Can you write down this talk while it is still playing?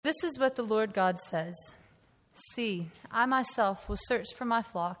This is what the Lord God says. See, I myself will search for my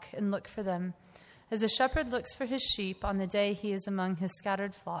flock and look for them. As a shepherd looks for his sheep on the day he is among his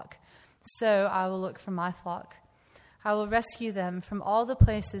scattered flock, so I will look for my flock. I will rescue them from all the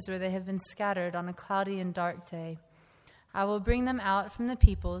places where they have been scattered on a cloudy and dark day. I will bring them out from the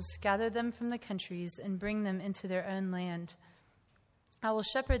peoples, gather them from the countries, and bring them into their own land. I will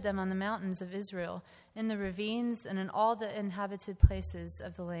shepherd them on the mountains of Israel, in the ravines, and in all the inhabited places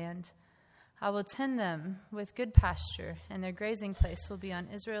of the land. I will tend them with good pasture, and their grazing place will be on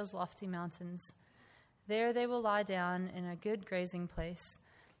Israel's lofty mountains. There they will lie down in a good grazing place.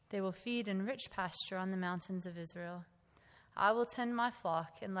 They will feed in rich pasture on the mountains of Israel. I will tend my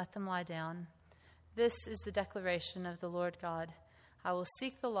flock and let them lie down. This is the declaration of the Lord God. I will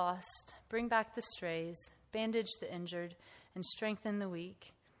seek the lost, bring back the strays, bandage the injured, and strengthen the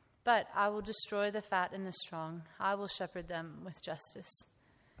weak. But I will destroy the fat and the strong. I will shepherd them with justice.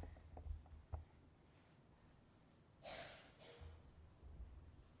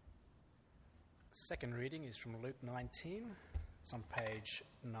 Second reading is from Luke 19. It's on page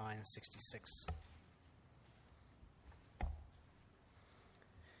 966.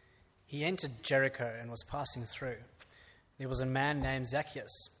 He entered Jericho and was passing through. There was a man named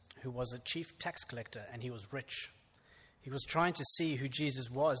Zacchaeus, who was a chief tax collector, and he was rich. He was trying to see who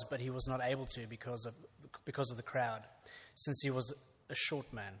Jesus was, but he was not able to because of the crowd, since he was a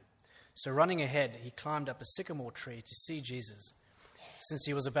short man. So running ahead, he climbed up a sycamore tree to see Jesus, since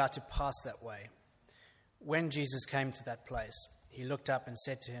he was about to pass that way. When Jesus came to that place, he looked up and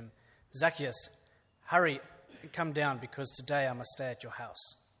said to him, "Zacchaeus, hurry and come down, because today I must stay at your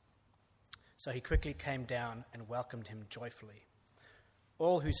house." So he quickly came down and welcomed him joyfully.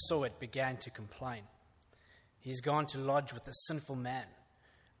 All who saw it began to complain. "He's gone to lodge with a sinful man."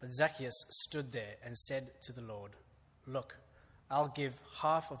 But Zacchaeus stood there and said to the Lord, "Look, I'll give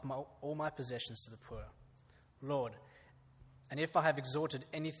half of all my possessions to the poor. Lord, and if I have extorted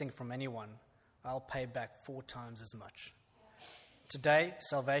anything from anyone, I'll pay back 4 times as much." "Today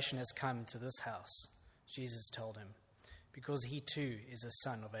salvation has come to this house," Jesus told him, "because he too is a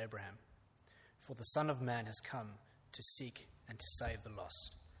son of Abraham. For the Son of Man has come to seek and to save the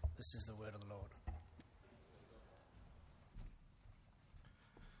lost." This is the word of the Lord.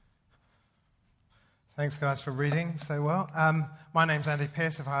 Thanks, guys, for reading so well. My name's Andy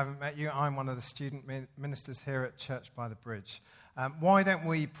Pearce. If I haven't met you, I'm one of the student ministers here at Church by the Bridge. Why don't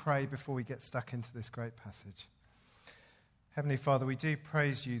we pray before we get stuck into this great passage? Heavenly Father, we do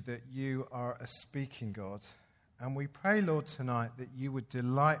praise you that you are a speaking God. And we pray, Lord, tonight that you would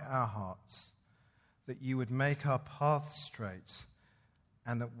delight our hearts, that you would make our path straight,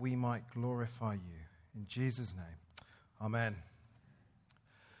 and that we might glorify you. In Jesus' name, amen.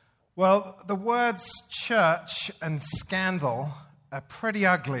 Well, the words church and scandal are pretty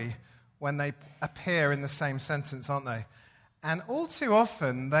ugly when they appear in the same sentence, aren't they? And all too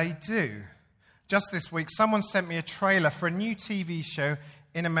often they do. Just this week, someone sent me a trailer for a new TV show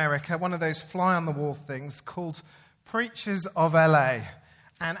in America, one of those fly-on-the-wall things called Preachers of LA.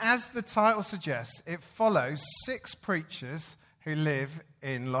 And as the title suggests, it follows 6 preachers who live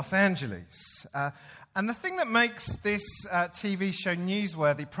in Los Angeles. And the thing that makes this TV show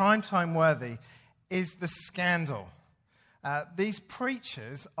newsworthy, primetime worthy, is the scandal. These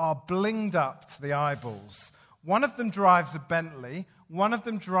preachers are blinged up to the eyeballs. One of them drives a Bentley, one of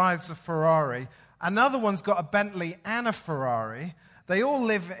them drives a Ferrari, another one's got a Bentley and a Ferrari. They all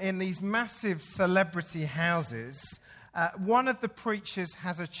live in these massive celebrity houses. One of the preachers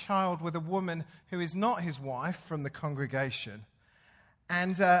has a child with a woman who is not his wife from the congregation.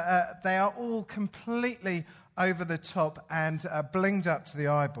 And they are all completely over the top and blinged up to the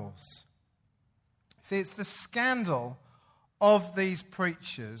eyeballs. See, it's the scandal of these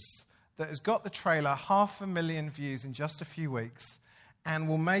preachers that has got the trailer 500,000 views in just a few weeks and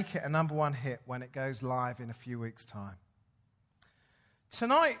will make it a number 1 hit when it goes live in a few weeks' time.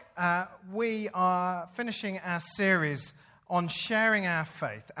 Tonight, we are finishing our series on sharing our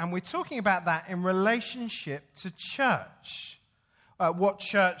faith, and we're talking about that in relationship to church. What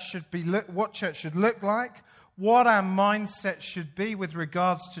church should look like, what our mindset should be with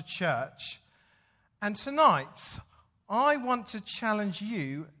regards to church. And tonight, I want to challenge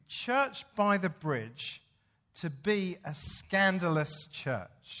you, Church by the Bridge, to be a scandalous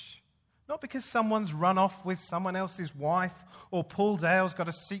church. Not because someone's run off with someone else's wife, or Paul Dale's got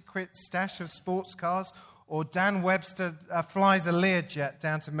a secret stash of sports cars, or Dan Webster flies a Learjet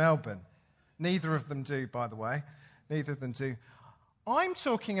down to Melbourne. Neither of them do, by the way. Neither of them do. I'm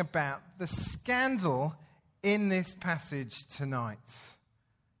talking about the scandal in this passage tonight.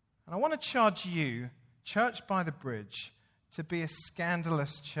 And I want to charge you, Church by the Bridge, to be a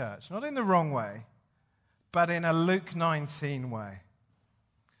scandalous church. Not in the wrong way, but in a Luke 19 way.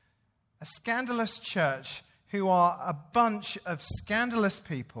 A scandalous church who are a bunch of scandalous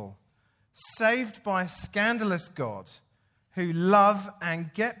people saved by a scandalous God who love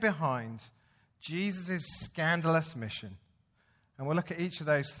and get behind Jesus' scandalous mission. And we'll look at each of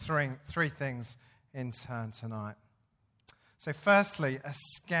those three things in turn tonight. So firstly, a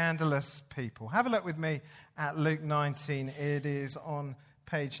scandalous people. Have a look with me at Luke 19. It is on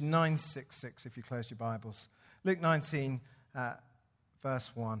page 966 if you close your Bibles. Luke 19,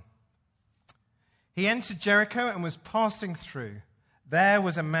 verse 1. He entered Jericho and was passing through. There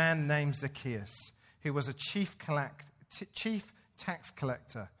was a man named Zacchaeus, who was a chief tax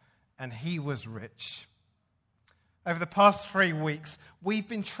collector, and he was rich. Over the past 3 weeks, we've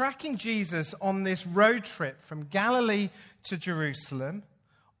been tracking Jesus on this road trip from Galilee to Jerusalem,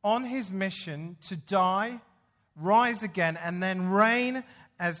 on his mission to die, rise again, and then reign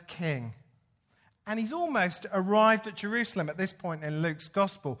as king. And he's almost arrived at Jerusalem at this point in Luke's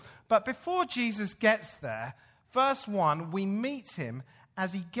gospel. But before Jesus gets there, verse 1, we meet him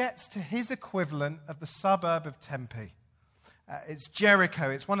as he gets to his equivalent of the suburb of Tempe. It's Jericho.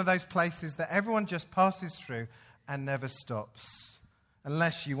 It's one of those places that everyone just passes through and never stops,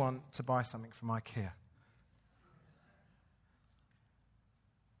 unless you want to buy something from IKEA.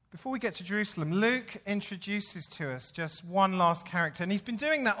 Before we get to Jerusalem, Luke introduces to us just one last character, and he's been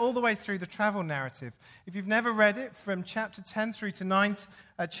doing that all the way through the travel narrative. If you've never read it, from chapter 10 through to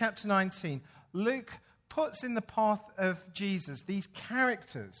chapter 19, Luke puts in the path of Jesus these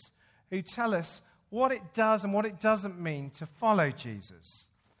characters who tell us what it does and what it doesn't mean to follow Jesus.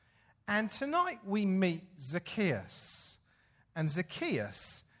 And tonight we meet Zacchaeus. And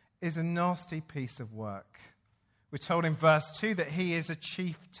Zacchaeus is a nasty piece of work. We're told in verse 2 that he is a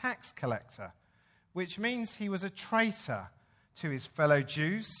chief tax collector, which means he was a traitor to his fellow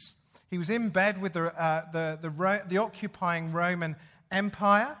Jews. He was in bed with the occupying Roman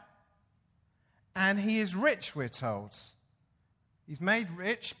Empire. And he is rich, we're told. He's made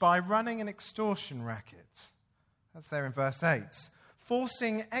rich by running an extortion racket. That's there in verse 8.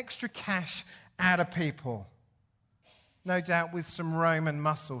 Forcing extra cash out of people. No doubt with some Roman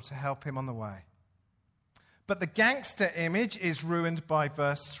muscle to help him on the way. But the gangster image is ruined by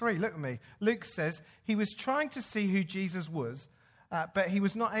verse 3. Look at me. Luke says he was trying to see who Jesus was, but he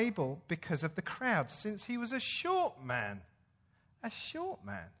was not able because of the crowd, since he was a short man. A short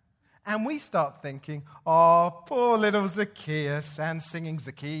man. And we start thinking, oh, poor little Zacchaeus, and singing,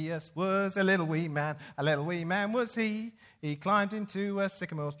 Zacchaeus was a little wee man was he. He climbed into a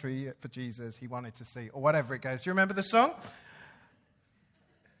sycamore tree for Jesus he wanted to see, or whatever it goes. Do you remember the song?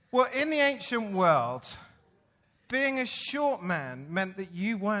 Well, in the ancient world, being a short man meant that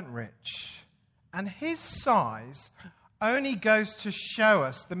you weren't rich. And his size only goes to show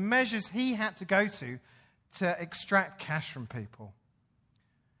us the measures he had to go to extract cash from people.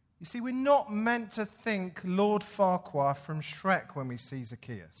 You see, we're not meant to think Lord Farquhar from Shrek when we see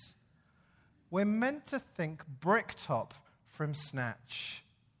Zacchaeus. We're meant to think Bricktop from Snatch.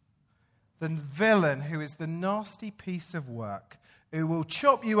 The villain who is the nasty piece of work who will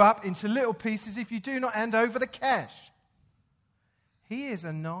chop you up into little pieces if you do not hand over the cash. He is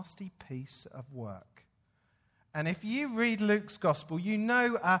a nasty piece of work. And if you read Luke's gospel, you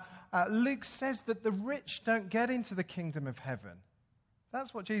know Luke says that the rich don't get into the kingdom of heaven.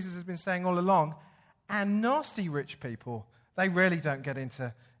 That's what Jesus has been saying all along. And nasty rich people, they really don't get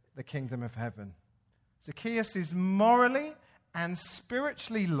into the kingdom of heaven. Zacchaeus is morally and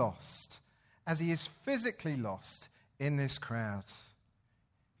spiritually lost, as he is physically lost in this crowd.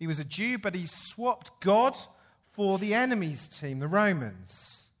 He was a Jew, but he swapped God for the enemy's team, the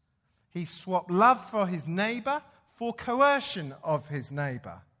Romans. He swapped love for his neighbor for coercion of his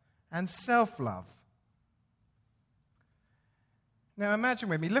neighbor and self-love. Now imagine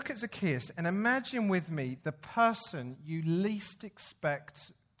with me, look at Zacchaeus and imagine with me the person you least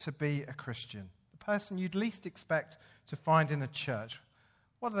expect to be a Christian. The person you'd least expect to find in a church.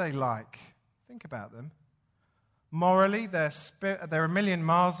 What are they like? Think about them. Morally, they're a million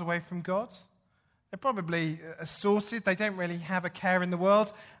miles away from God. They're probably assorted. They don't really have a care in the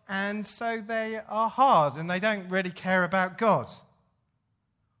world. And so they are hard and they don't really care about God.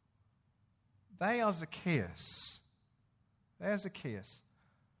 They are Zacchaeus. There's Zacchaeus.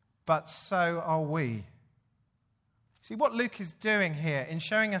 But so are we. See, what Luke is doing here in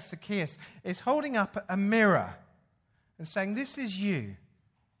showing us Zacchaeus is holding up a mirror and saying, this is you.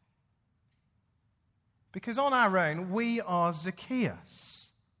 Because on our own, we are Zacchaeus.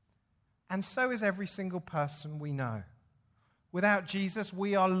 And so is every single person we know. Without Jesus,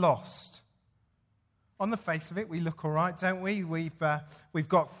 we are lost. On the face of it, we look all right, don't we? We've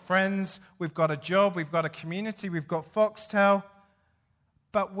got friends, we've got a job, we've got a community, we've got Foxtel.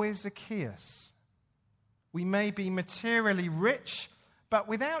 But we're Zacchaeus. We may be materially rich, but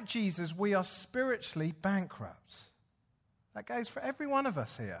without Jesus, we are spiritually bankrupt. That goes for every one of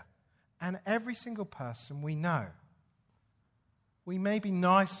us here and every single person we know. We may be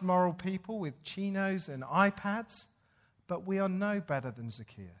nice, moral people with chinos and iPads, but we are no better than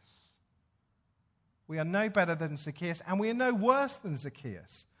Zacchaeus. We are no better than Zacchaeus, and we are no worse than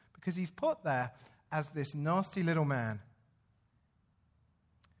Zacchaeus, because he's put there as this nasty little man.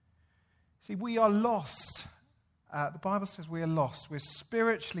 See, we are lost. The Bible says we are lost. We're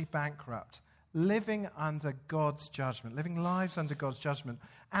spiritually bankrupt, living under God's judgment, living lives under God's judgment.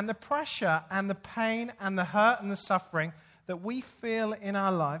 And the pressure and the pain and the hurt and the suffering that we feel in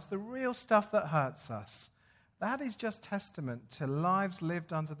our lives, the real stuff that hurts us, that is just testament to lives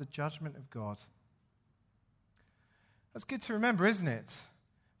lived under the judgment of God. That's good to remember, isn't it?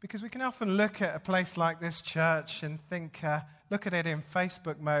 Because we can often look at a place like this church and think, look at it in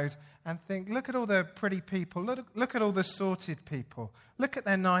Facebook mode and think, look at all the pretty people, look at all the sorted people, look at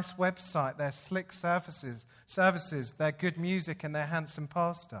their nice website, their slick services, their good music and their handsome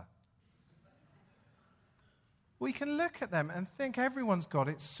pastor. We can look at them and think everyone's got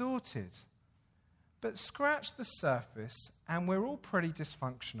it sorted. But scratch the surface and we're all pretty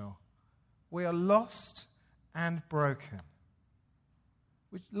dysfunctional. We are lost and broken.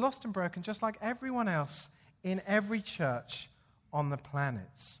 We're lost and broken just like everyone else in every church on the planet.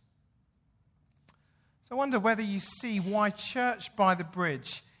 So I wonder whether you see why Church by the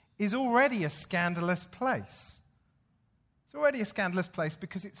Bridge is already a scandalous place. It's already a scandalous place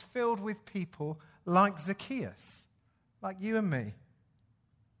because it's filled with people like Zacchaeus, like you and me.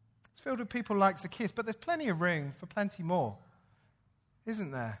 It's filled with people like Zacchaeus, but there's plenty of room for plenty more,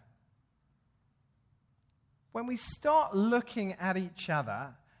 isn't there? When we start looking at each other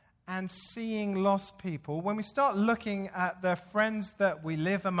and seeing lost people, when we start looking at the friends that we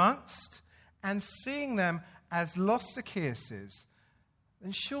live amongst and seeing them as lost Zacchaeuses,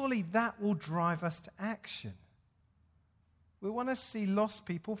 then surely that will drive us to action. We want to see lost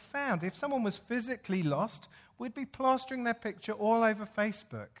people found. If someone was physically lost, we'd be plastering their picture all over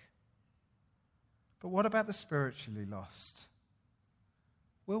Facebook. But what about the spiritually lost?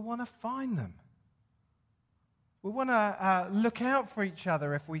 We'll want to find them. We want to look out for each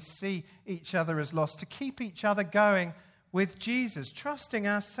other if we see each other as lost, to keep each other going with Jesus, trusting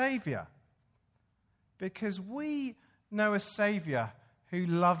our Savior. Because we know a Savior who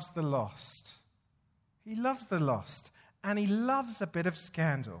loves the lost. He loves the lost, and he loves a bit of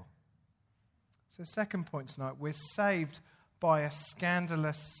scandal. So second point tonight, we're saved by a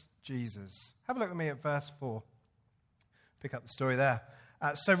scandalous Jesus. Have a look at me at verse 4. Pick up the story there.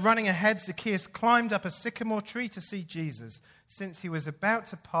 So running ahead, Zacchaeus climbed up a sycamore tree to see Jesus, since he was about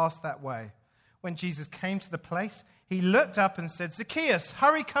to pass that way. When Jesus came to the place, he looked up and said, "Zacchaeus,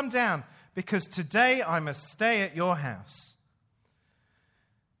 hurry, come down, because today I must stay at your house."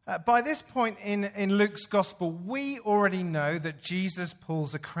 By this point in Luke's gospel, we already know that Jesus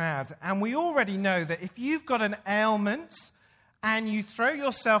pulls a crowd. And we already know that if you've got an ailment and you throw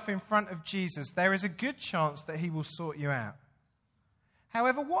yourself in front of Jesus, there is a good chance that he will sort you out.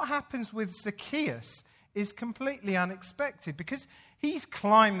 However, what happens with Zacchaeus is completely unexpected, because he's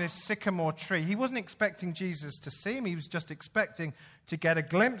climbed this sycamore tree. He wasn't expecting Jesus to see him. He was just expecting to get a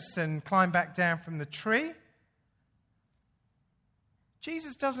glimpse and climb back down from the tree.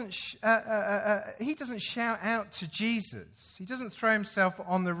 Jesus doesn't shout out to Jesus. He doesn't throw himself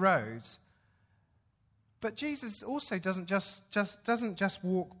on the road. But Jesus also doesn't just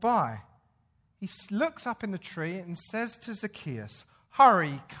walk by. He looks up in the tree and says to Zacchaeus,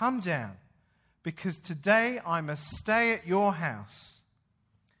 "Hurry, come down, because today I must stay at your house."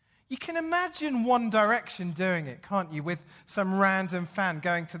 You can imagine One Direction doing it, can't you, with some random fan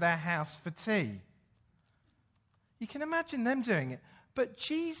going to their house for tea. You can imagine them doing it. But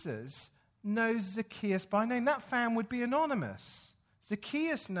Jesus knows Zacchaeus by name. That fan would be anonymous.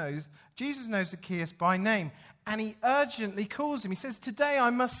 Jesus knows Zacchaeus by name, and he urgently calls him. He says, "Today I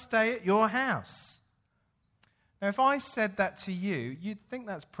must stay at your house." Now, if I said that to you, you'd think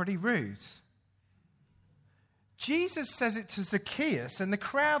that's pretty rude. Jesus says it to Zacchaeus, and the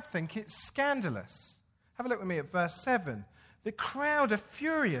crowd think it's scandalous. Have a look with me at verse 7. The crowd are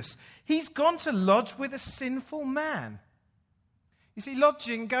furious. He's gone to lodge with a sinful man. You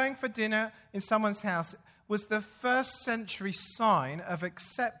see, going for dinner in someone's house, was the first century sign of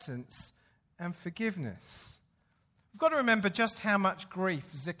acceptance and forgiveness. We've got to remember just how much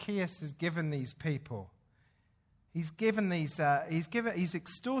grief Zacchaeus has given these people. He's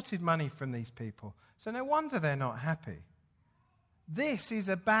extorted money from these people. So no wonder they're not happy. This is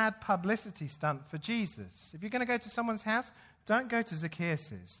a bad publicity stunt for Jesus. If you're going to go to someone's house, don't go to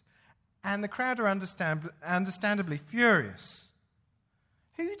Zacchaeus's. And the crowd are understandably furious.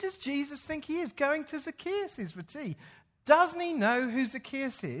 Who does Jesus think he is going to Zacchaeus's for tea? Doesn't he know who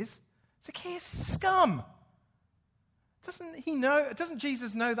Zacchaeus is? Zacchaeus is scum. Doesn't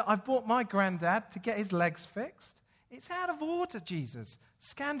Jesus know that I've bought my granddad to get his legs fixed? It's out of order, Jesus.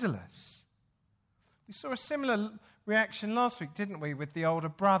 Scandalous. We saw a similar reaction last week, didn't we, with the older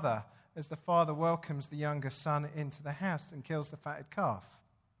brother as the father welcomes the younger son into the house and kills the fatted calf.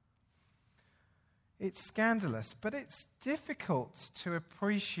 It's scandalous, but it's difficult to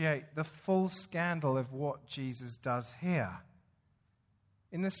appreciate the full scandal of what Jesus does here.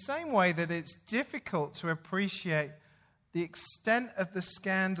 In the same way that it's difficult to appreciate the extent of the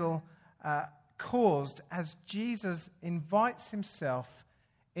scandal caused as Jesus invites himself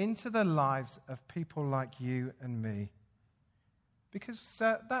into the lives of people like you and me. Because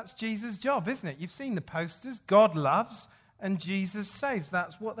that's Jesus' job, isn't it? You've seen the posters. God loves and Jesus saves.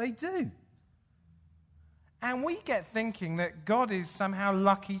 That's what they do. And we get thinking that God is somehow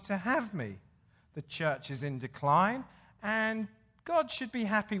lucky to have me. The church is in decline, and God should be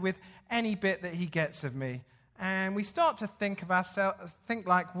happy with any bit that he gets of me. And we start to think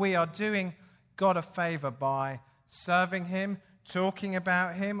like we are doing God a favor by serving him, talking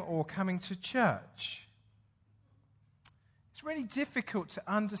about him, or coming to church. It's really difficult to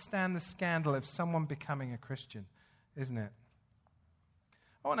understand the scandal of someone becoming a Christian, isn't it?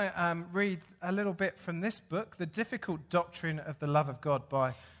 I want to read a little bit from this book, The Difficult Doctrine of the Love of God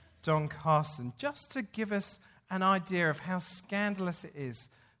by Don Carson, just to give us an idea of how scandalous it is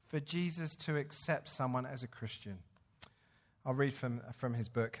for Jesus to accept someone as a Christian. I'll read from his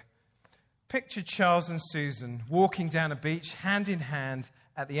book. Picture Charles and Susan walking down a beach hand in hand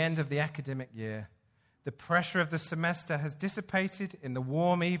at the end of the academic year. The pressure of the semester has dissipated in the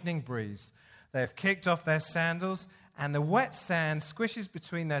warm evening breeze. They have kicked off their sandals and the wet sand squishes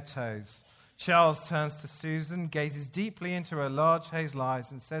between their toes. Charles turns to Susan, gazes deeply into her large hazel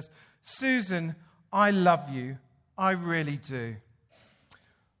eyes and says, "Susan, I love you. I really do."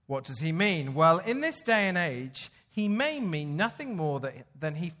 What does he mean? Well, in this day and age, he may mean nothing more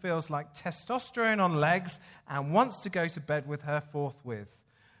than he feels like testosterone on legs and wants to go to bed with her forthwith.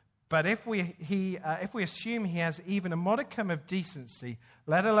 But if we assume he has even a modicum of decency,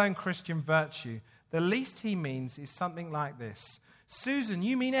 let alone Christian virtue, the least he means is something like this. "Susan,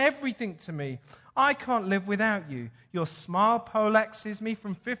 you mean everything to me. I can't live without you. Your smile poleaxes me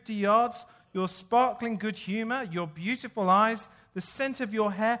from 50 yards. Your sparkling good humor, your beautiful eyes, the scent of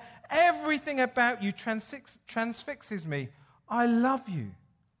your hair, everything about you transfixes me. I love you."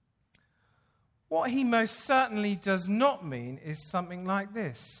 What he most certainly does not mean is something like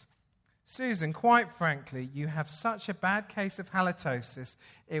this. "Susan, quite frankly, you have such a bad case of halitosis,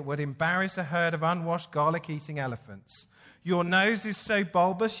 it would embarrass a herd of unwashed garlic-eating elephants. Your nose is so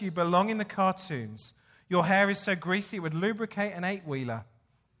bulbous, you belong in the cartoons. Your hair is so greasy, it would lubricate an eight-wheeler.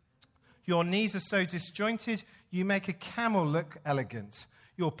 Your knees are so disjointed, you make a camel look elegant.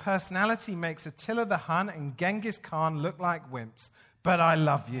 Your personality makes Attila the Hun and Genghis Khan look like wimps. But I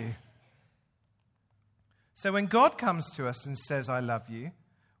love you." So when God comes to us and says, "I love you,"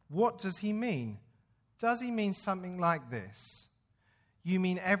 what does he mean? Does he mean something like this? "You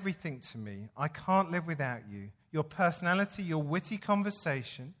mean everything to me. I can't live without you. Your personality, your witty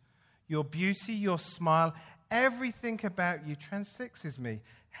conversation, your beauty, your smile, everything about you transfixes me.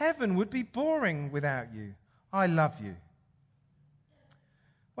 Heaven would be boring without you. I love you."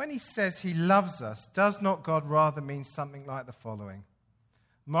 When he says he loves us, does not God rather mean something like the following?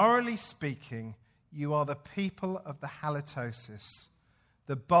 "Morally speaking, you are the people of the halitosis.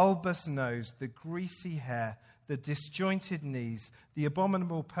 The bulbous nose, the greasy hair, the disjointed knees, the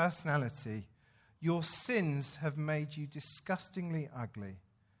abominable personality. Your sins have made you disgustingly ugly.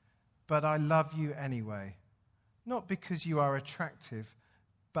 But I love you anyway, not because you are attractive,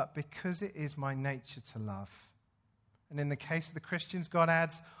 but because it is my nature to love." And in the case of the Christians, God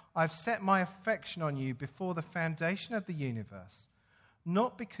adds, "I've set my affection on you before the foundation of the universe,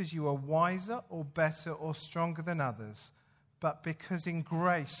 not because you are wiser or better or stronger than others, but because in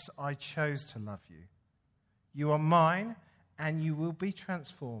grace I chose to love you. You are mine, and you will be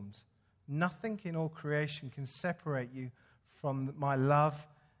transformed. Nothing in all creation can separate you from my love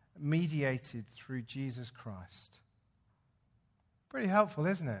mediated through Jesus Christ." Pretty helpful,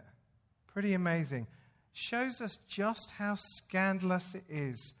 isn't it? Pretty amazing. Shows us just how scandalous it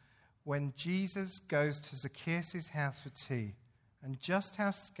is when Jesus goes to Zacchaeus' house for tea, and just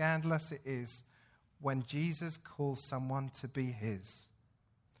how scandalous it is when Jesus calls someone to be his.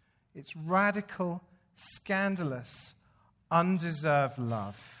 It's radical, scandalous, undeserved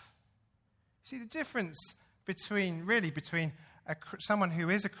love. See, the difference between someone who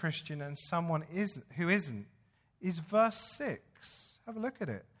is a Christian and someone who isn't is verse 6. Have a look at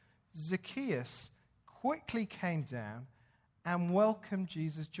it. Zacchaeus quickly came down and welcomed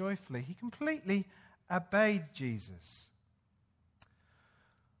Jesus joyfully. He completely obeyed Jesus.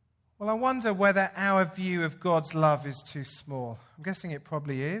 Well, I wonder whether our view of God's love is too small. I'm guessing it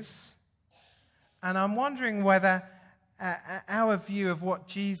probably is. And I'm wondering whether our view of what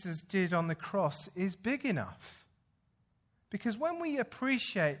Jesus did on the cross is big enough. Because when we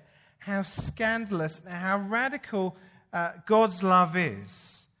appreciate how scandalous and how radical God's love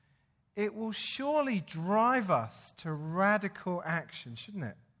is, it will surely drive us to radical action, shouldn't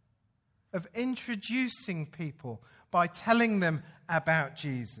it? Of introducing people by telling them about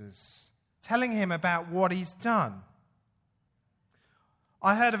Jesus, telling him about what he's done.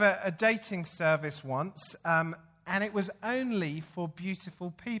 I heard of a dating service once, and it was only for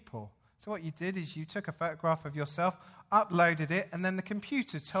beautiful people. So what you did is you took a photograph of yourself, uploaded it, and then the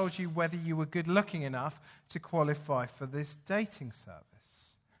computer told you whether you were good looking enough to qualify for this dating service.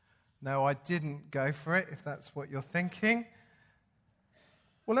 No, I didn't go for it, if that's what you're thinking.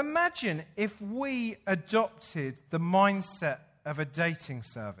 Well, imagine if we adopted the mindset of a dating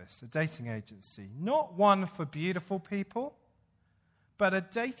service, a dating agency. Not one for beautiful people, but a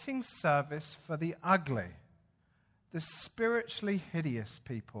dating service for the ugly, the spiritually hideous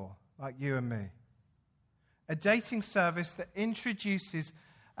people like you and me. A dating service that introduces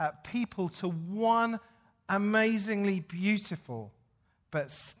people to one amazingly beautiful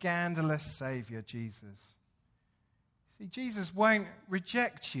but scandalous Savior, Jesus. See, Jesus won't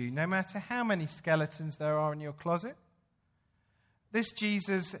reject you no matter how many skeletons there are in your closet. This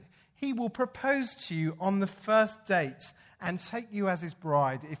Jesus, he will propose to you on the first date and take you as his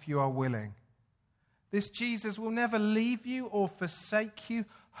bride if you are willing. This Jesus will never leave you or forsake you,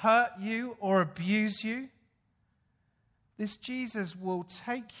 hurt you or abuse you. This Jesus will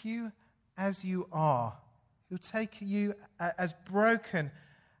take you as you are. He'll take you as broken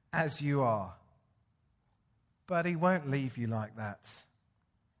as you are. But he won't leave you like that.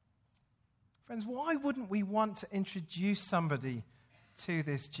 Friends, why wouldn't we want to introduce somebody to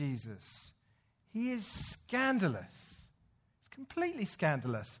this Jesus? He is scandalous. He's completely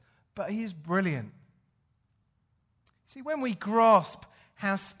scandalous, but he is brilliant. See, when we grasp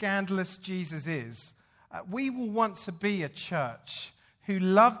how scandalous Jesus is, we will want to be a church who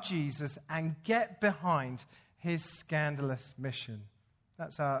love Jesus and get behind his scandalous mission.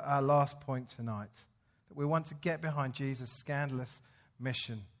 That's our last point tonight. That we want to get behind Jesus' scandalous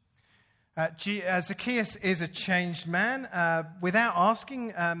mission. Zacchaeus is a changed man. Without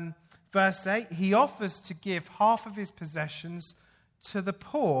asking, verse 8, he offers to give half of his possessions to the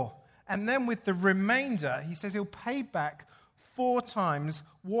poor. And then with the remainder, he says he'll pay back 4 times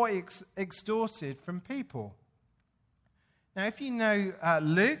what he extorted from people. Now, if you know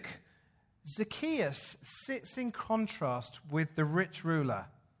Luke, Zacchaeus sits in contrast with the rich ruler.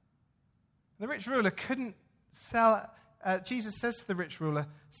 The rich ruler couldn't sell. Jesus says to the rich ruler,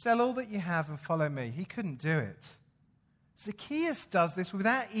 "Sell all that you have and follow me." He couldn't do it. Zacchaeus does this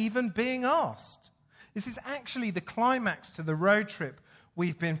without even being asked. This is actually the climax to the road trip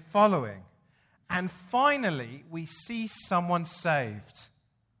we've been following. And finally, we see someone saved.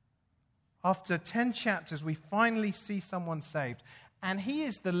 After 10 chapters, we finally see someone saved. And he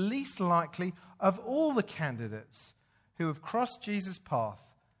is the least likely of all the candidates who have crossed Jesus' path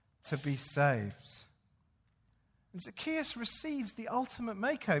to be saved. And Zacchaeus receives the ultimate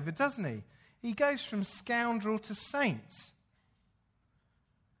makeover, doesn't he? He goes from scoundrel to saint.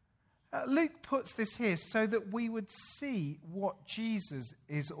 Luke puts this here so that we would see what Jesus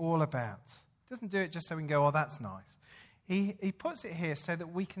is all about. He doesn't do it just so we can go, "Oh, that's nice." He puts it here so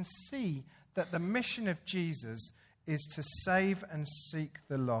that we can see that the mission of Jesus is to save and seek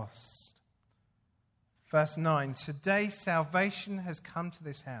the lost. Verse 9, "Today salvation has come to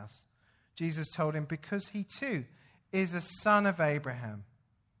this house," Jesus told him, "because he too is a son of Abraham.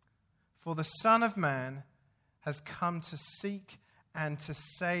 For the Son of Man has come to seek and to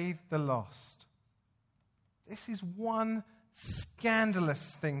save the lost." This is one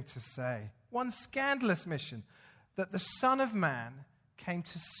scandalous thing to say, one scandalous mission, that the Son of Man came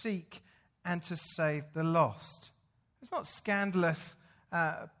to seek and to save the lost. It's not scandalous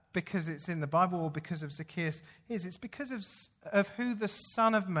because it's in the Bible or because of Zacchaeus. It's because of who the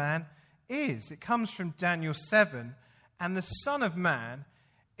Son of Man is. It comes from Daniel 7, and the Son of Man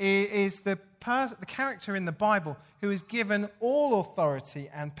is the character in the Bible who is given all authority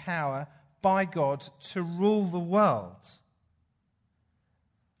and power by God to rule the world.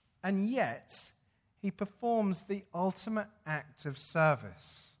 And yet, he performs the ultimate act of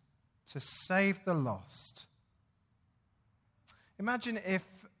service to save the lost. Imagine if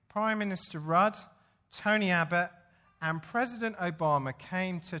Prime Minister Rudd, Tony Abbott, and President Obama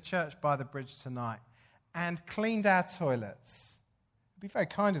came to Church by the Bridge tonight and cleaned our toilets. It'd be very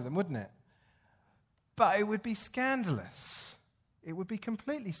kind of them, wouldn't it? But it would be scandalous. It would be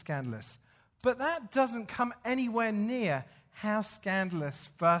completely scandalous. But that doesn't come anywhere near how scandalous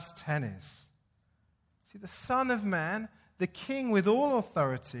verse 10 is. See, the Son of Man, the King with all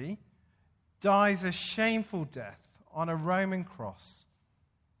authority, dies a shameful death on a Roman cross.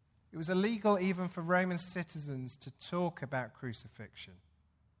 It was illegal even for Roman citizens to talk about crucifixion.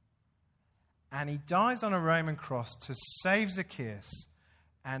 And he dies on a Roman cross to save Zacchaeus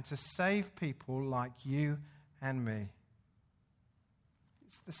and to save people like you and me.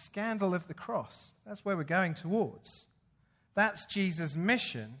 It's the scandal of the cross. That's where we're going towards. That's Jesus'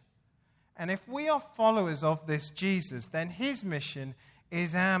 mission. And if we are followers of this Jesus, then his mission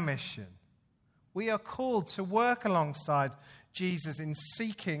is our mission. We are called to work alongside Jesus in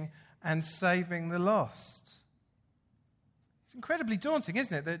seeking and saving the lost. It's incredibly daunting,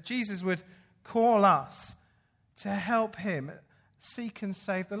 isn't it, that Jesus would call us to help him seek and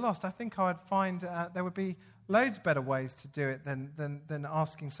save the lost. I think I would find there would be loads better ways to do it than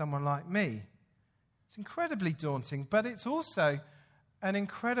asking someone like me. It's incredibly daunting, but it's also an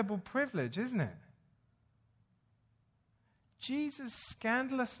incredible privilege, isn't it? Jesus'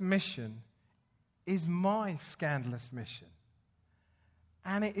 scandalous mission is my scandalous mission.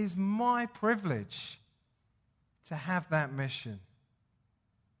 And it is my privilege to have that mission.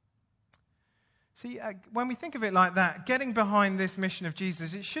 See, when we think of it like that, getting behind this mission of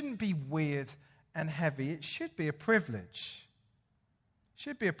Jesus, it shouldn't be weird and heavy. It should be a privilege. It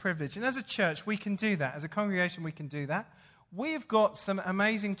should be a privilege. And as a church, we can do that. As a congregation, we can do that. We've got some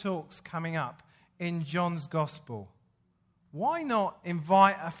amazing talks coming up in John's Gospel. Why not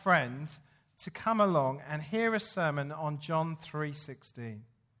invite a friend to come along and hear a sermon on John 3:16?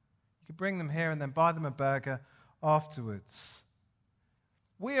 You could bring them here and then buy them a burger afterwards.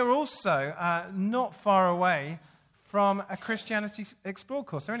 We are also not far away from a Christianity Explored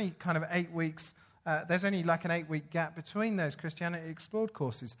course. They're only kind of 8 weeks. There's only like an 8-week gap between those Christianity Explored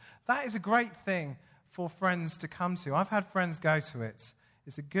courses. That is a great thing for friends to come to. I've had friends go to it.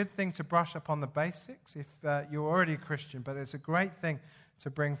 It's a good thing to brush up on the basics if you're already a Christian, but it's a great thing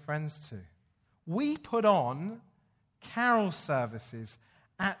to bring friends to. We put on carol services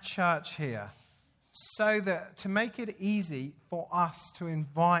at church here so that to make it easy for us to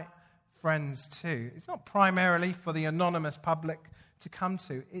invite friends to. It's not primarily for the anonymous public to come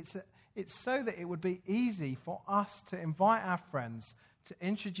to. It's so that it would be easy for us to invite our friends to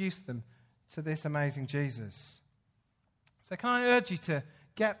introduce them to this amazing Jesus. So can I urge you to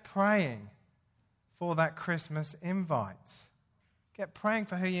get praying for that Christmas invite? Get praying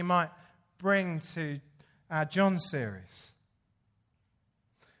for who you might bring to our John series.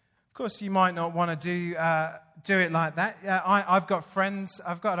 Of course, you might not want to do it like that. I've got friends.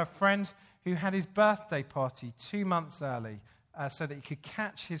 I've got a friend who had his birthday party 2 months early so that he could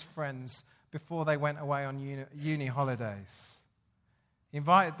catch his friends before they went away on uni holidays. He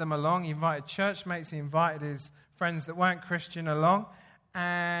invited them along. He invited church mates. He invited his friends that weren't Christian along.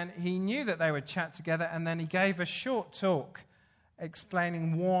 And he knew that they would chat together. And then he gave a short talk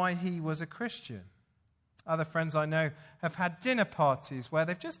explaining why he was a Christian. Other friends I know have had dinner parties where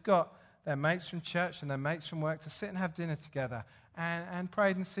they've just got their mates from church and their mates from work to sit and have dinner together and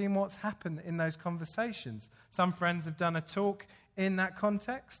prayed and seen what's happened in those conversations. Some friends have done a talk in that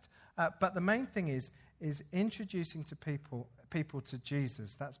context. But the main thing is introducing to people to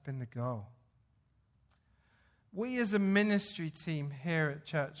Jesus. That's been the goal. We as a ministry team here at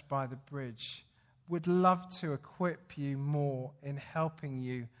Church by the Bridge would love to equip you more in helping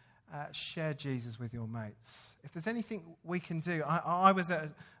you share Jesus with your mates. If there's anything we can do, I was at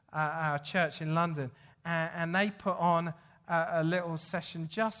our church in London and they put on a little session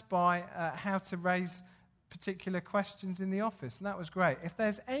just by how to raise particular questions in the office, and that was great. If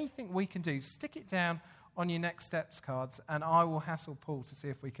there's anything we can do, stick it down on your next steps cards and I will hassle Paul to see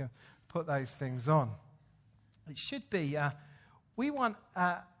if we can put those things on. It should be, we want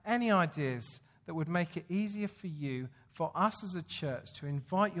any ideas that would make it easier for you, for us as a church, to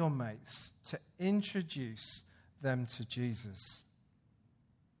invite your mates, to introduce them to Jesus.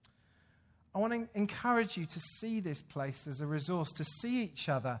 I want to encourage you to see this place as a resource, to see each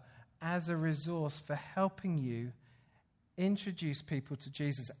other as a resource for helping you introduce people to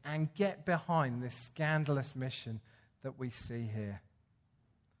Jesus and get behind this scandalous mission that we see here.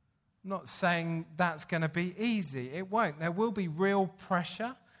 I'm not saying that's going to be easy. It won't. There will be real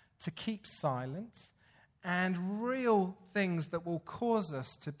pressure to keep silent and real things that will cause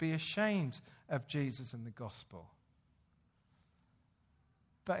us to be ashamed of Jesus and the gospel.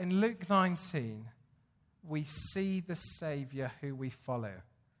 But in Luke 19, we see the Savior who we follow.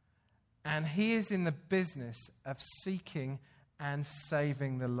 And he is in the business of seeking and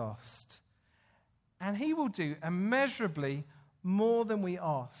saving the lost. And he will do immeasurably more than we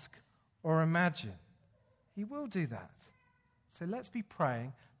ask or imagine. He will do that. So let's be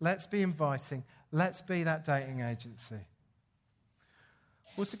praying, let's be inviting, let's be that dating agency.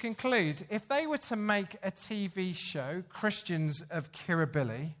 Well, to conclude, if they were to make a TV show, Christians of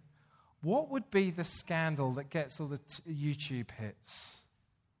Kirribilli, what would be the scandal that gets all the YouTube hits?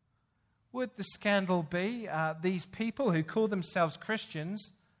 Would the scandal be these people who call themselves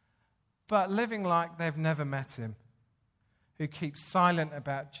Christians but living like they've never met him, who keep silent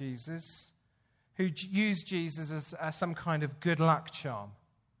about Jesus, who use Jesus as some kind of good luck charm?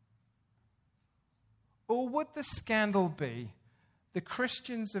 Or would the scandal be the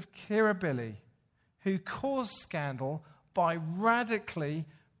Christians of Kirribilli who cause scandal by radically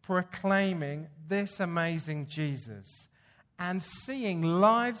proclaiming this amazing Jesus and seeing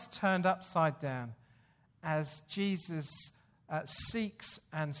lives turned upside down as Jesus seeks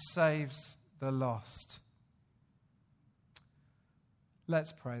and saves the lost?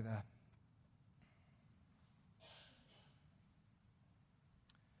 Let's pray there.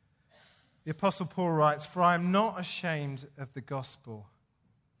 The Apostle Paul writes, "For I am not ashamed of the gospel,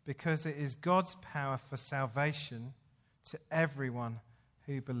 because it is God's power for salvation to everyone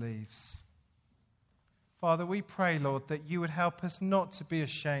who believes." Father, we pray, Lord, that you would help us not to be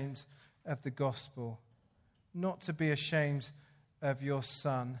ashamed of the gospel, not to be ashamed of your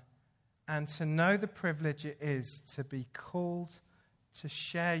Son, and to know the privilege it is to be called to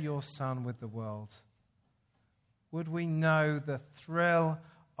share your Son with the world. Would we know the thrill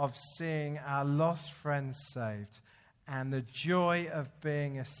of seeing our lost friends saved and the joy of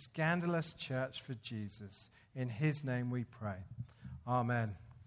being a scandalous church for Jesus. In his name we pray. Amen.